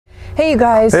Hey you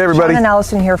guys, hey everybody. Sean and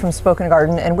Allison here from Spoken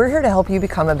Garden, and we're here to help you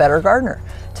become a better gardener.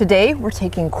 Today we're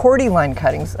taking Cordyline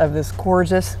cuttings of this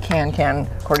gorgeous can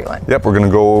Cordyline. Yep, we're going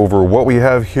to go over what we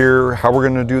have here, how we're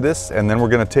going to do this, and then we're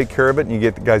going to take care of it, and you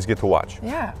guys get to watch.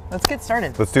 Yeah, let's get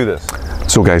started. Let's do this.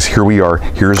 So guys, here we are.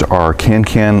 Here's our can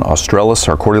Australis,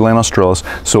 our Cordyline Australis.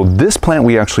 So this plant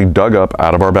we actually dug up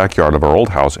out of our backyard of our old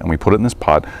house, and we put it in this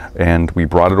pot, and we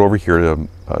brought it over here to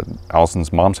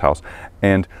Allison's mom's house,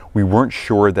 and we weren't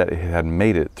sure that it had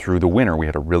made it through the winter. We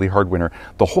had a really hard winter.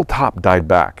 The whole top died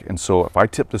back, and so if I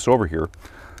tip this over here,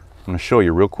 I'm going to show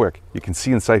you real quick. You can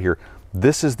see inside here,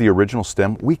 this is the original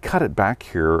stem. We cut it back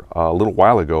here a little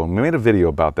while ago, and we made a video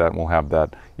about that, and we'll have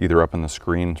that either up on the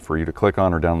screen for you to click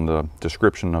on or down in the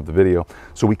description of the video.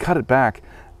 So we cut it back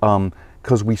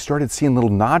because we started seeing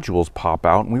little nodules pop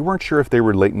out, and we weren't sure if they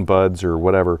were latent buds or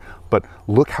whatever, but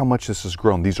look how much this has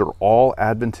grown. These are all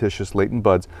adventitious latent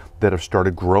buds that have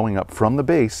started growing up from the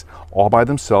base all by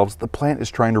themselves. The plant is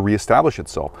trying to reestablish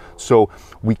itself. So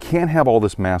we can't have all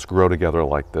this mass grow together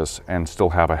like this and still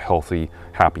have a healthy,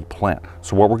 happy plant.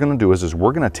 So what we're gonna do is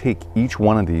we're gonna take each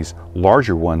one of these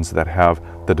larger ones that have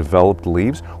the developed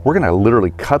leaves, we're gonna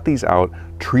literally cut these out,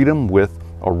 treat them with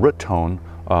a root tone,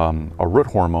 a root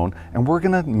hormone, and we're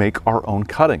gonna make our own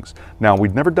cuttings. Now,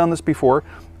 we've never done this before.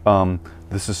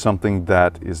 This is something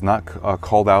that is not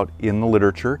called out in the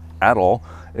literature at all.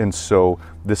 And so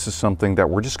this is something that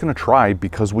we're just gonna try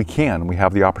because we can. We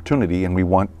have the opportunity, and we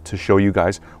want to show you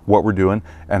guys what we're doing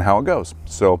and how it goes.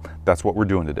 So that's what we're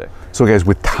doing today. So guys,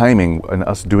 with timing and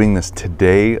us doing this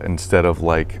today instead of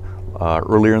like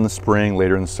earlier in the spring,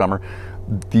 later in the summer,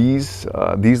 these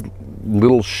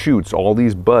little shoots, all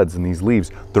these buds and these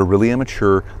leaves, they're really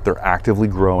immature, they're actively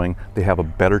growing, they have a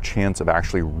better chance of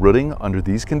actually rooting under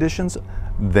these conditions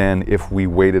than if we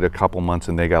waited a couple months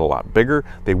and they got a lot bigger.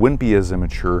 They wouldn't be as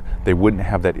immature, they wouldn't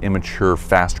have that immature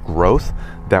fast growth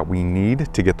that we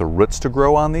need to get the roots to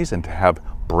grow on these and to have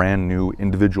brand new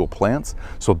individual plants.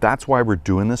 So that's why we're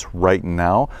doing this right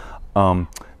now.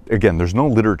 Again, there's no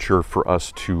literature for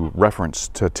us to reference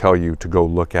to tell you to go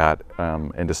look at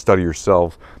and to study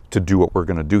yourself to do what we're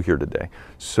gonna do here today.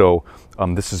 So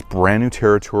this is brand new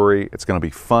territory. It's gonna be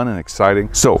fun and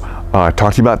exciting. So I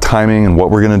talked to you about timing and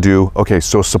what we're gonna do. Okay,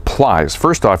 so supplies.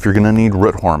 First off, you're gonna need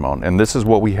root hormone, and this is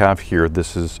what we have here.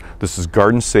 This is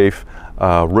garden safe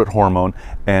root hormone,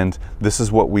 and this is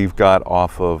what we've got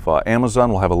off of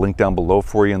Amazon. We'll have a link down below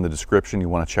for you in the description. You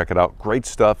wanna check it out. Great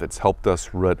stuff. It's helped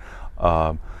us root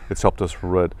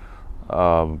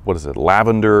what is it,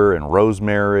 lavender and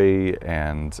rosemary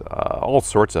and all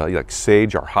sorts of, like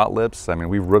sage, our hot lips. I mean,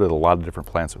 we've rooted a lot of different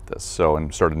plants with this, so,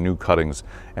 and started new cuttings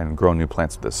and grown new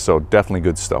plants with this. So definitely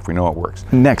good stuff. We know it works.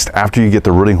 Next, after you get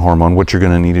the rooting hormone, what you're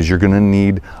gonna need is you're gonna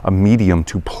need a medium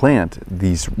to plant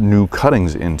these new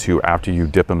cuttings into after you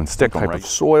dip them and stick them, right? Type of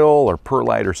soil or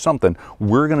perlite or something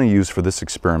we're gonna use for this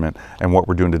experiment. And what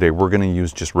we're doing today, we're gonna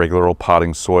use just regular old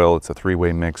potting soil. It's a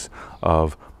three-way mix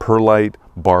of perlite,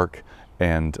 bark,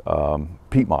 and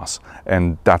peat moss,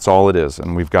 and that's all it is.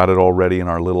 And we've got it already in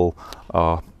our little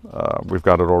we've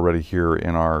got it already here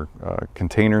in our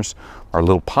containers, our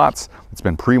little pots. It's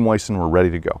been pre-moistened, we're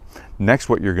ready to go. Next,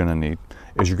 what you're gonna need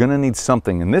is you're gonna need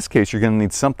something, in this case you're gonna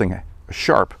need something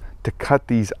sharp to cut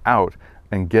these out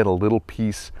and get a little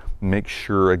piece, make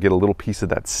sure I get a little piece of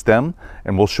that stem,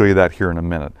 and we'll show you that here in a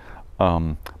minute.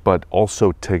 But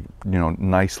also to,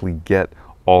 nicely get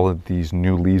all of these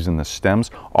new leaves and the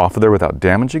stems off of there without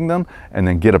damaging them, and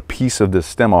then get a piece of this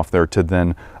stem off there to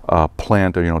then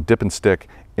plant or dip and stick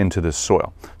into this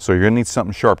soil. So you're gonna need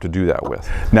something sharp to do that with.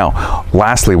 Now,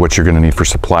 lastly, what you're gonna need for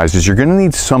supplies is you're gonna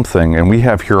need something, and we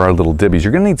have here our little dibbies.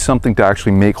 You're gonna need something to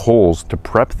actually make holes to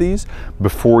prep these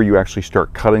before you actually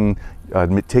start cutting,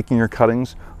 taking your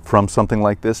cuttings from something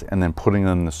like this and then putting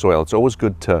them in the soil. It's always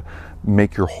good to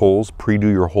make your holes, pre-do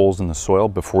your holes in the soil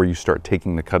before you start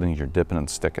taking the cuttings you're dipping and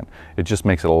sticking. It just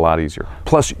makes it a lot easier.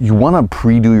 Plus, you want to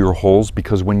pre-do your holes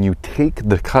because when you take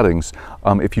the cuttings,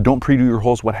 if you don't pre-do your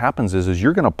holes, what happens is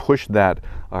you're going to push that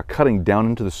cutting down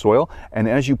into the soil, and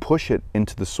as you push it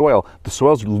into the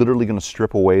soil's literally going to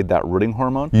strip away that rooting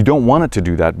hormone. You don't want it to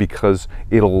do that because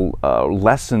it'll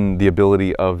lessen the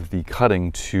ability of the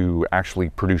cutting to actually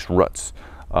produce roots.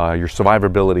 Your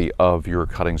survivability of your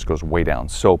cuttings goes way down.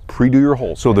 So pre-do your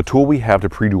holes. So the tool we have to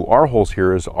pre-do our holes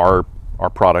here is our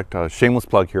product, shameless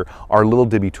plug here, our little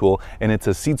dibby tool, and it's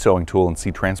a seed sowing tool and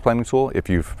seed transplanting tool if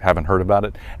you haven't heard about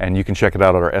it. And you can check it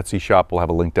out at our Etsy shop. We'll have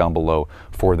a link down below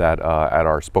for that at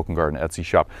our Spoken Garden Etsy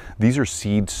shop. These are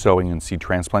seed sowing and seed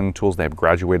transplanting tools. They have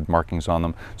graduated markings on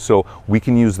them. So we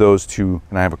can use those to,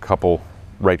 and I have a couple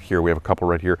right here. We have a couple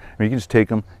right here. And you can just take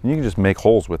them and you can just make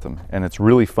holes with them. And it's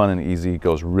really fun and easy. It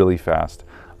goes really fast.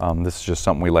 This is just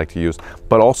something we like to use.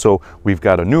 But also, we've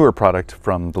got a newer product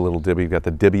from the little Dibby. We've got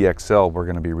the Dibby XL we're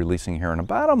going to be releasing here in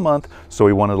about a month. So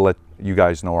we wanted to let you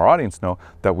guys know, our audience know,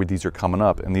 that these are coming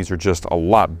up. And these are just a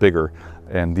lot bigger.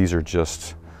 And these are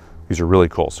really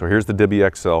cool. So here's the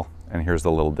Dibby XL and here's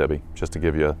the little Dibby, just to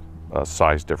give you a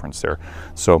size difference there.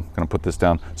 So I'm going to put this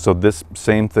down. So this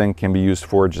same thing can be used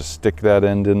for, just stick that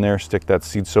end in there, stick that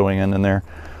seed sewing end in there,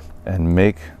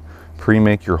 and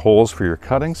pre-make your holes for your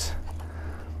cuttings.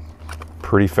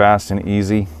 Pretty fast and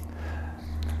easy.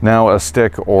 Now a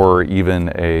stick or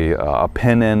even a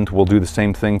pen end will do the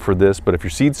same thing for this, but if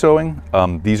you're seed sewing,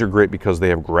 these are great because they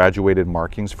have graduated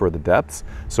markings for the depths,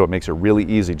 so it makes it really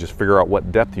easy. Just figure out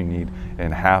what depth you need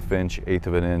in 1/2 inch, 1/8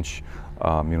 of an inch,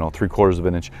 3/4 of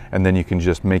an inch, and then you can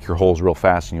just make your holes real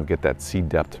fast and you'll get that seed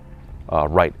depth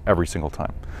right every single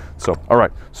time. So, all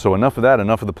right, so enough of that,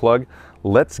 enough of the plug.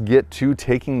 Let's get to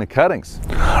taking the cuttings.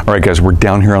 All right, guys, we're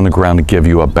down here on the ground to give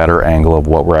you a better angle of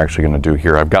what we're actually gonna do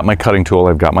here. I've got my cutting tool,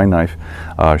 I've got my knife,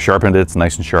 sharpened it, it's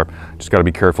nice and sharp. Just gotta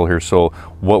be careful here. So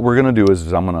what we're gonna do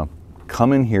is I'm gonna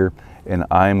come in here and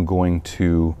I'm going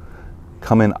to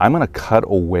I'm gonna cut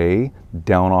away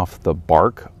down off the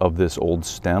bark of this old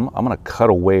stem. I'm gonna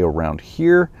cut away around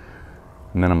here,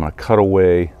 and then I'm gonna cut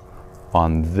away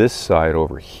on this side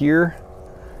over here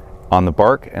on the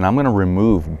bark, and I'm gonna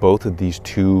remove both of these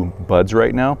two buds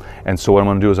right now. And so what I'm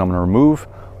gonna do is I'm gonna remove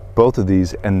both of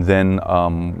these, and then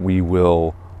we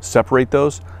will separate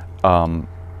those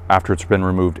after it's been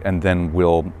removed, and then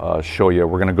we'll show you.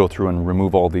 We're gonna go through and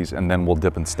remove all these, and then we'll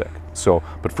dip and stick. So,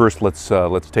 but first let's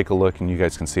take a look and you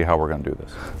guys can see how we're gonna do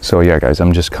this. So yeah, guys,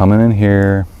 I'm just coming in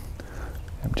here.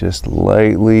 I'm just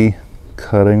lightly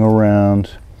cutting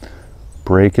around,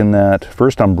 breaking that.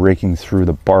 First I'm breaking through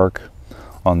the bark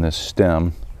on this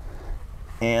stem,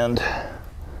 and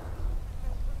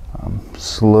I'm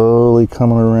slowly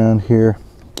coming around here,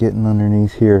 getting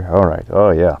underneath here. All right, oh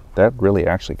yeah, that really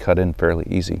actually cut in fairly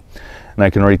easy. And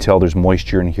I can already tell there's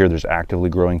moisture in here. There's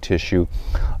actively growing tissue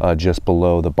just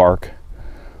below the bark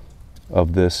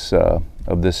of this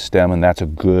stem, and that's a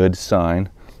good sign,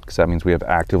 because that means we have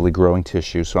actively growing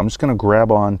tissue. So I'm just gonna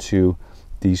grab onto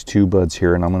these two buds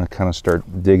here, and I'm gonna kind of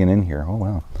start digging in here. Oh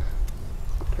wow.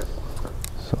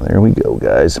 So there we go,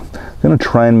 guys. I'm gonna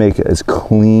try and make it as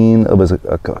clean of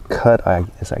a cut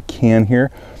as I can here,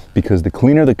 because the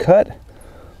cleaner the cut,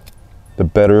 the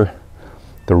better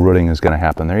the rooting is gonna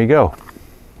happen. There you go.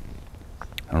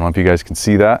 I don't know if you guys can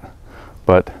see that,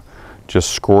 but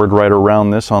just scored right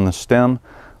around this on the stem,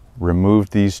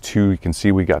 removed these two. You can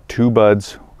see we got two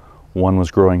buds. One was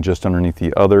growing just underneath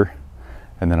the other.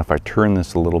 And then if I turn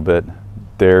this a little bit,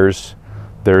 there's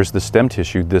the stem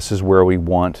tissue. This is where we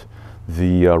want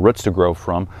the roots to grow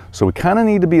from. So we kind of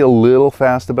need to be a little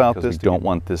fast about this. We don't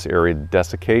want this area to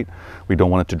desiccate. We don't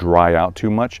want it to dry out too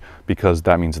much, because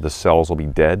that means the cells will be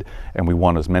dead, and we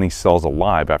want as many cells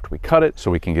alive after we cut it so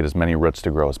we can get as many roots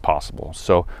to grow as possible.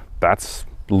 So that's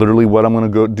literally what I'm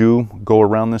going to go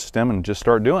around this stem and just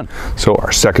start doing. So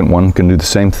our second one can do the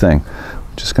same thing.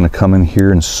 Just going to come in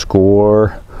here and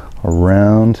score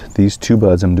around these two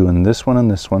buds. I'm doing this one and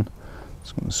this one.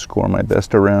 Just going to score my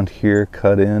best around here,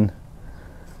 cut in.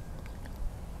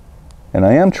 And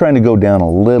I am trying to go down a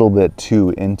little bit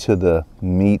too into the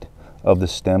meat of the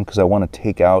stem, because I want to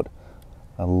take out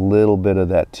a little bit of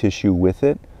that tissue with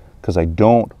it, because I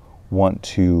don't want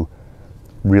to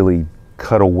really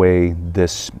cut away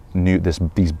these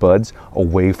buds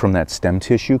away from that stem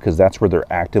tissue, because that's where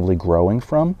they're actively growing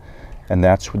from, and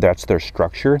that's their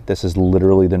structure. This is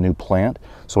literally the new plant,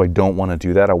 so I don't want to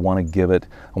do that. I want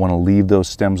to leave those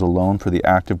stems alone for the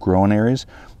active growing areas,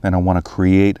 and I want to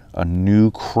create a new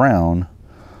crown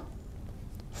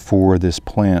for this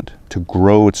plant to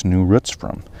grow its new roots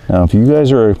from. Now, if you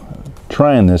guys are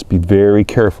trying this, be very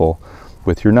careful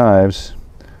with your knives.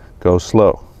 Go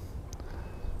slow.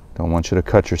 Don't want you to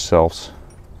cut yourselves.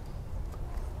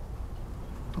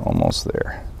 Almost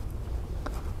there.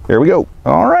 There we go.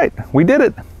 All right, we did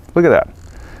it. Look at that.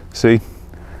 See?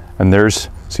 And there's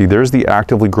the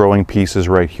actively growing pieces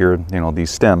right here, these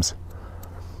stems.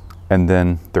 And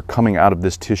then they're coming out of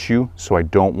this tissue, so I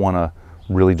don't want to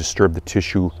really disturb the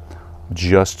tissue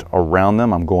just around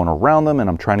them. I'm going around them and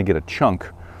I'm trying to get a chunk,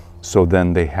 so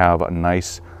then they have a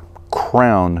nice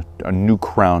crown, a new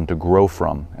crown to grow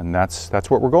from. And that's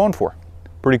what we're going for.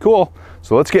 Pretty cool.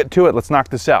 So let's get to it. Let's knock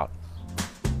this out.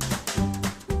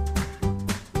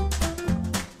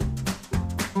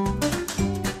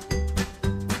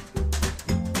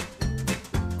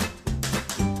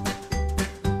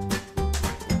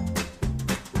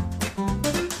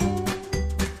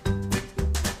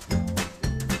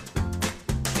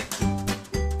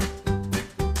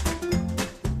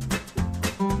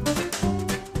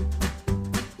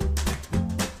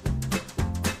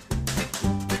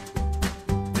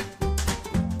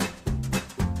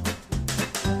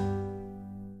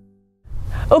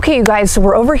 Okay, you guys, so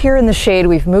we're over here in the shade.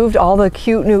 We've moved all the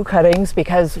cute new cuttings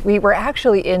because we were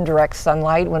actually in direct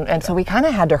sunlight, and so we kind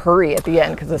of had to hurry at the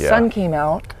end because the sun came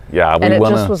out. Yeah, and it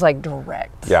just was like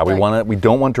direct. Yeah, we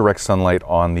don't want direct sunlight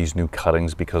on these new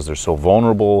cuttings because they're so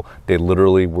vulnerable. They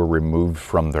literally were removed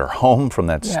from their home, from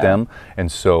that stem,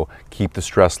 and so keep the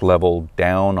stress level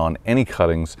down on any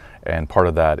cuttings, and part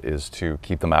of that is to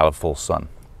keep them out of full sun.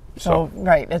 So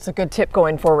right, it's a good tip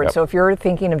going forward. So if you're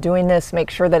thinking of doing this,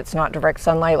 make sure that it's not direct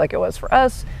sunlight like it was for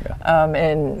us,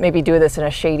 and maybe do this in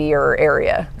a shadier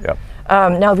area.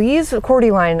 Now these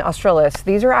Cordyline australis,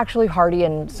 these are actually hardy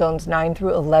in zones 9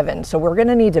 through 11. So we're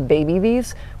gonna need to baby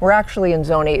these. We're actually in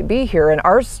zone 8B here, and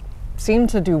ours seem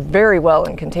to do very well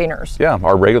in containers. Yeah,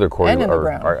 our regular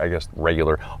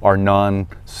Cordyline, our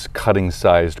non-cutting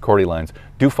sized Cordylines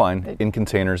do fine in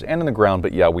containers and in the ground,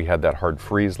 but yeah, we had that hard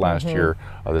freeze last year,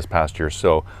 this past year,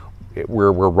 so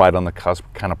we're right on the cusp.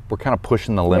 We're kind of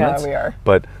pushing the limits. Yeah, we are.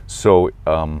 But so,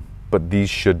 but these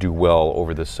should do well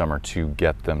over this summer to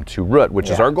get them to root, which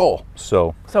is our goal.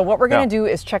 So what we're going to do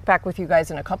is check back with you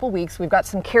guys in a couple weeks. We've got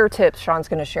some care tips Sean's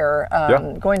going to share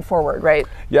going forward, right?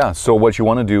 Yeah, so what you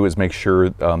want to do is make sure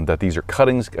that these are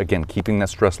cuttings, again, keeping that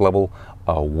stress level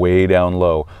way down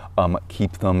low.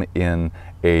 Keep them in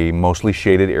a mostly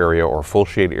shaded area or full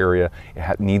shade area.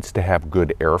 It needs to have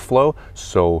good airflow,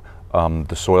 so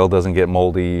the soil doesn't get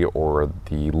moldy or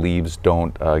the leaves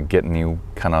don't get new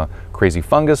kind of crazy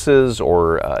funguses,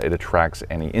 or it attracts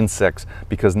any insects,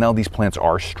 because now these plants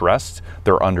are stressed.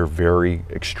 They're under very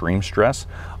extreme stress.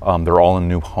 They're all in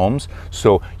new homes.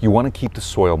 So you want to keep the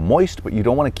soil moist, but you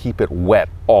don't want to keep it wet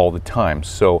all the time.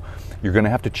 So you're going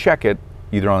to have to check it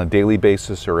either on a daily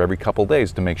basis or every couple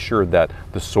days to make sure that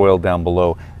the soil down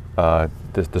below,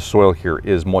 the soil here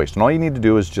is moist. And all you need to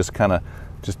do is just kind of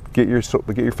get your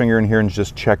finger in here and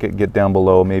just check it, get down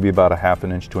below, maybe about a ½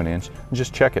 inch to an inch, and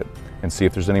just check it and see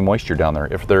if there's any moisture down there.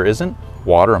 If there isn't,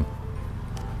 water them.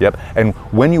 Yep, and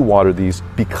when you water these,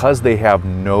 because they have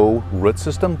no root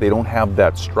system, they don't have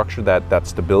that structure, that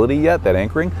stability yet, that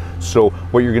anchoring. So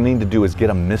what you're gonna need to do is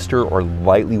get a mister or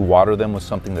lightly water them with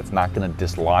something that's not gonna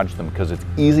dislodge them, because it's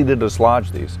easy to dislodge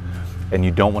these, and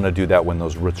you don't wanna do that when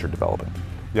those roots are developing.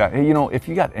 Yeah, hey, you know, if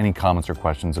you got any comments or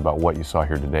questions about what you saw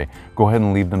here today, go ahead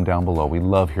and leave them down below. We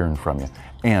love hearing from you.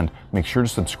 And make sure to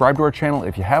subscribe to our channel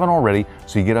if you haven't already,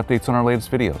 so you get updates on our latest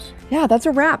videos. Yeah, that's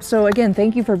a wrap. So again,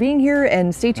 thank you for being here,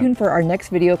 and stay tuned for our next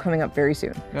video coming up very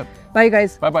soon. Yep. Bye, you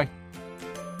guys. Bye-bye.